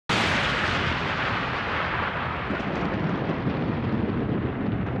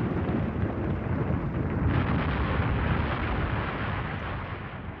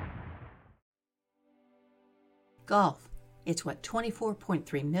Golf. It's what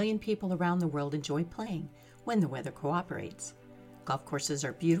 24.3 million people around the world enjoy playing when the weather cooperates. Golf courses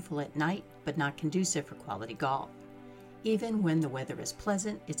are beautiful at night, but not conducive for quality golf. Even when the weather is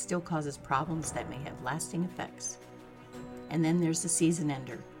pleasant, it still causes problems that may have lasting effects. And then there's the season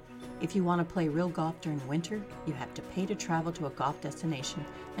ender. If you want to play real golf during winter, you have to pay to travel to a golf destination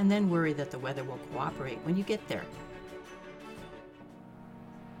and then worry that the weather will cooperate when you get there.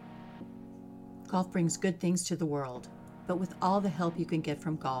 Golf brings good things to the world, but with all the help you can get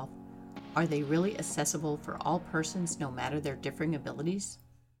from golf, are they really accessible for all persons no matter their differing abilities?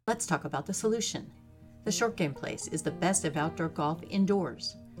 Let's talk about the solution. The Short Game Place is the best of outdoor golf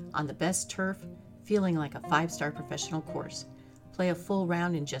indoors, on the best turf, feeling like a 5-star professional course. Play a full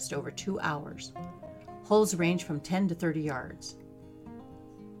round in just over 2 hours. Holes range from 10 to 30 yards.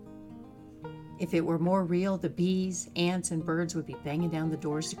 If it were more real, the bees, ants, and birds would be banging down the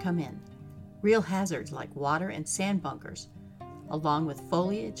doors to come in. Real hazards like water and sand bunkers, along with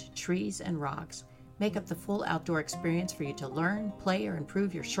foliage, trees, and rocks, make up the full outdoor experience for you to learn, play, or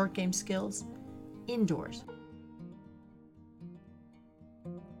improve your short game skills indoors.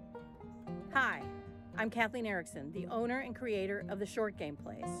 Hi, I'm Kathleen Erickson, the owner and creator of the Short Game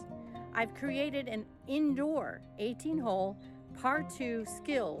Place. I've created an indoor 18-hole par 2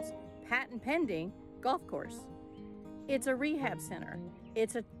 skills patent pending golf course. It's a rehab center,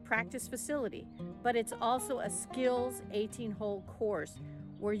 it's a practice facility, but it's also a skills 18-hole course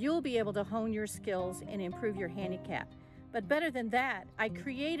where you'll be able to hone your skills and improve your handicap. But better than that, I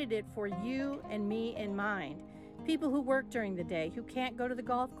created it for you and me in mind. People who work during the day, who can't go to the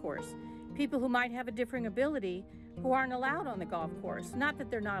golf course. People who might have a differing ability, who aren't allowed on the golf course. Not that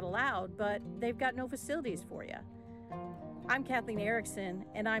they're not allowed, but they've got no facilities for you. I'm Kathleen Erickson,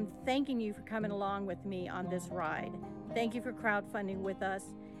 and I'm thanking you for coming along with me on this ride. Thank you for crowdfunding with us,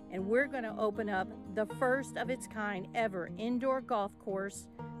 and we're going to open up the first of its kind ever indoor golf course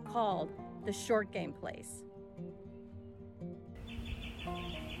called the Short Game Place.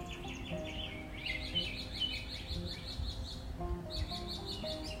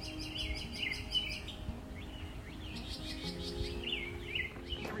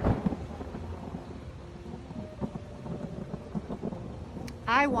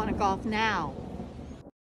 I want to golf now.